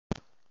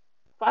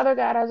Father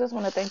God, I just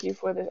want to thank you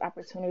for this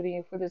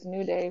opportunity, for this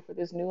new day, for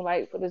this new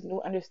light, for this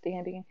new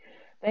understanding.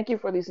 Thank you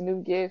for these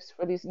new gifts,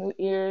 for these new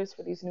ears,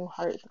 for these new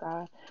hearts,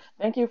 God.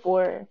 Thank you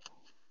for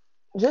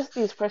just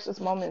these precious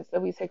moments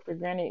that we take for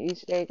granted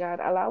each day, God.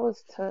 Allow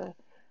us to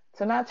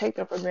not take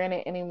them for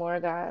granted anymore,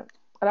 God.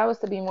 Allow us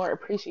to be more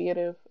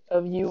appreciative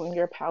of you and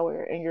your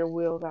power and your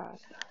will, God.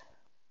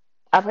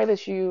 I pray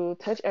that you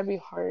touch every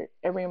heart,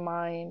 every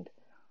mind,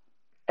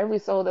 every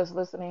soul that's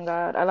listening,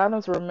 God. Allow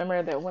them to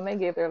remember that when they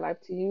gave their life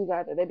to you,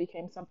 God, that they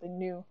became something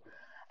new.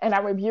 And I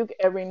rebuke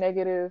every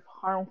negative,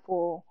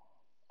 harmful,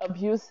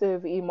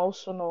 abusive,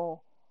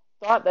 emotional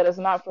thought that is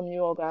not from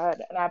you, oh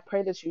God. And I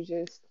pray that you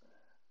just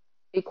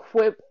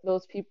equip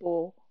those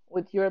people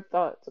with your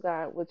thoughts,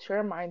 God, with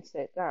your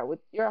mindset, God, with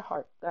your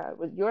heart, God,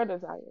 with your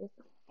desires.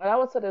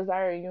 Allow us to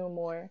desire you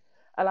more.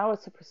 Allow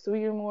us to pursue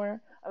you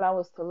more. Allow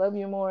us to love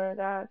you more,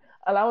 God.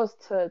 Allow us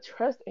to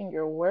trust in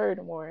your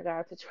word more,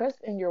 God, to trust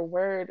in your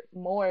word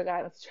more,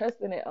 God, and to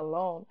trust in it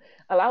alone.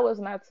 Allow us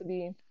not to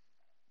be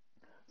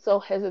so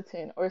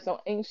hesitant or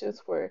so anxious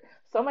for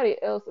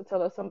somebody else to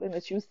tell us something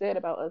that you said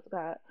about us,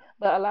 God.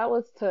 But allow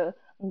us to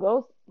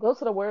go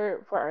to the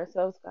word for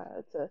ourselves,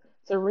 God,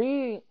 to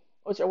read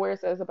what your word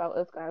says about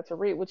us, God, to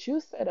read what you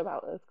said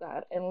about us,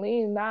 God, and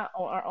lean not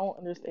on our own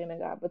understanding,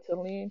 God, but to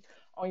lean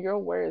on your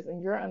words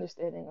and your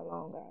understanding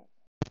alone, God.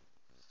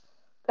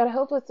 God,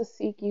 help us to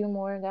seek you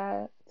more,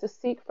 God, to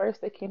seek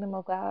first the kingdom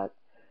of God,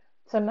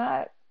 to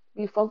not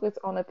be focused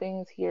on the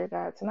things here,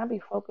 God, to not be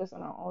focused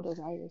on our own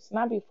desires, to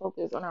not be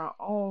focused on our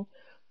own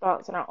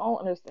thoughts and our own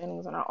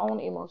understandings and our own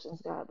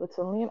emotions, God, but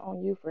to lean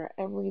on you for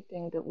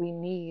everything that we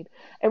need,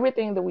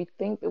 everything that we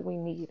think that we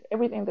need,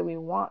 everything that we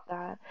want,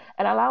 God,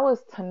 and allow us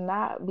to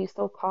not be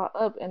so caught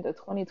up in the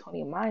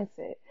 2020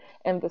 mindset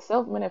and the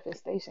self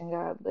manifestation,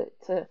 God, but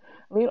to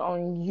lean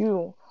on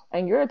you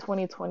and your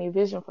 2020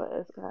 vision for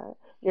us, God,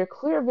 your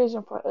clear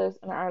vision for us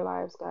in our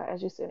lives, God,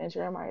 as you said in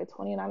Jeremiah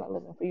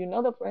 29:11. For you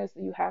know the plans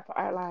that you have for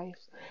our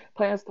lives,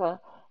 plans to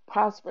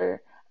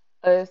prosper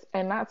us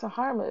and not to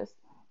harm us.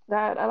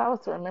 God, allow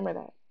us to remember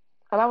that.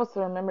 Allow us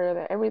to remember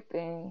that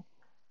everything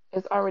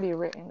is already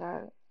written,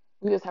 God.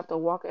 We just have to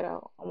walk it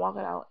out and walk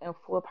it out in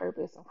full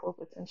purpose and full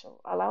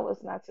potential. Allow us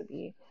not to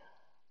be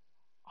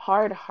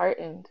hard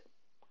hardened.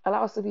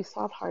 Allow us to be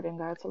soft hardened,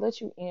 God, to let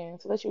you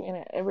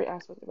in every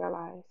aspect of our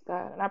lives,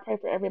 God. And I pray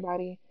for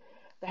everybody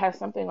that has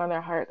something on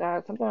their heart,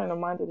 God, something on their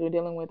mind that they're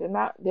dealing with, and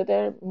not that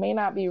they may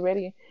not be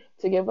ready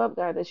to give up,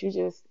 God, that you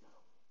just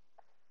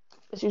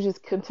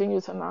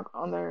continue to knock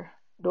on their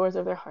doors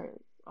of their heart,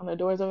 on the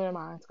doors of their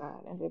minds,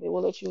 God, and that they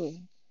will let you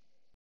in.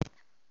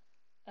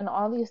 And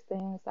all these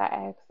things I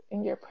ask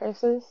in your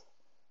precious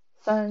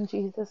Son,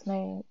 Jesus'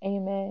 name.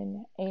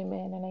 Amen,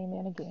 amen, and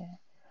amen again.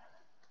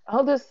 I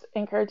hope this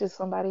encourages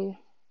somebody.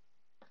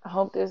 I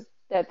hope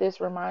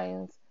this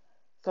reminds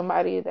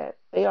somebody that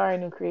they are a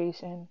new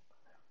creation.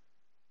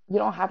 You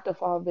don't have to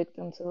fall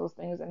victim to those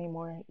things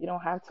anymore. You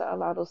don't have to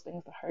allow those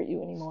things to hurt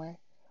you anymore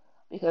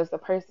because the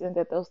person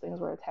that those things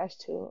were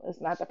attached to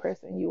is not the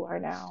person you are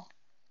now.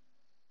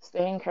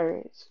 Stay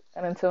encouraged.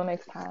 And until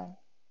next time,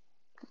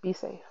 be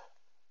safe.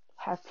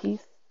 Have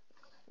peace.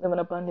 Live in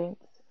abundance.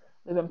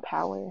 Live in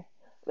power.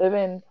 Live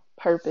in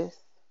purpose.